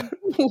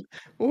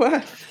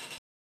 What?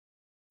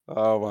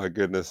 Oh my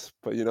goodness.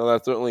 But you know,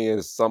 that certainly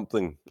is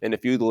something. And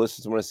if you, the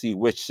listeners, want to see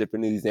which, if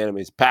any of these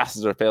animes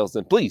passes or fails,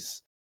 then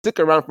please stick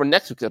around for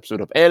next week's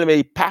episode of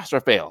Anime Pass or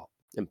Fail.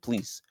 And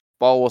please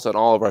follow us on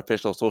all of our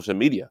official social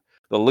media.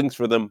 The links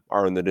for them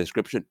are in the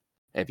description.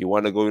 And if you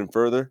want to go even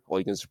further, well,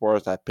 you can support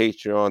us at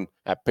Patreon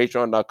at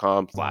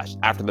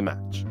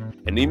patreon.com/afterthematch.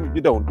 And even if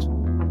you don't,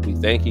 we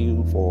thank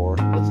you for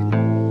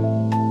listening.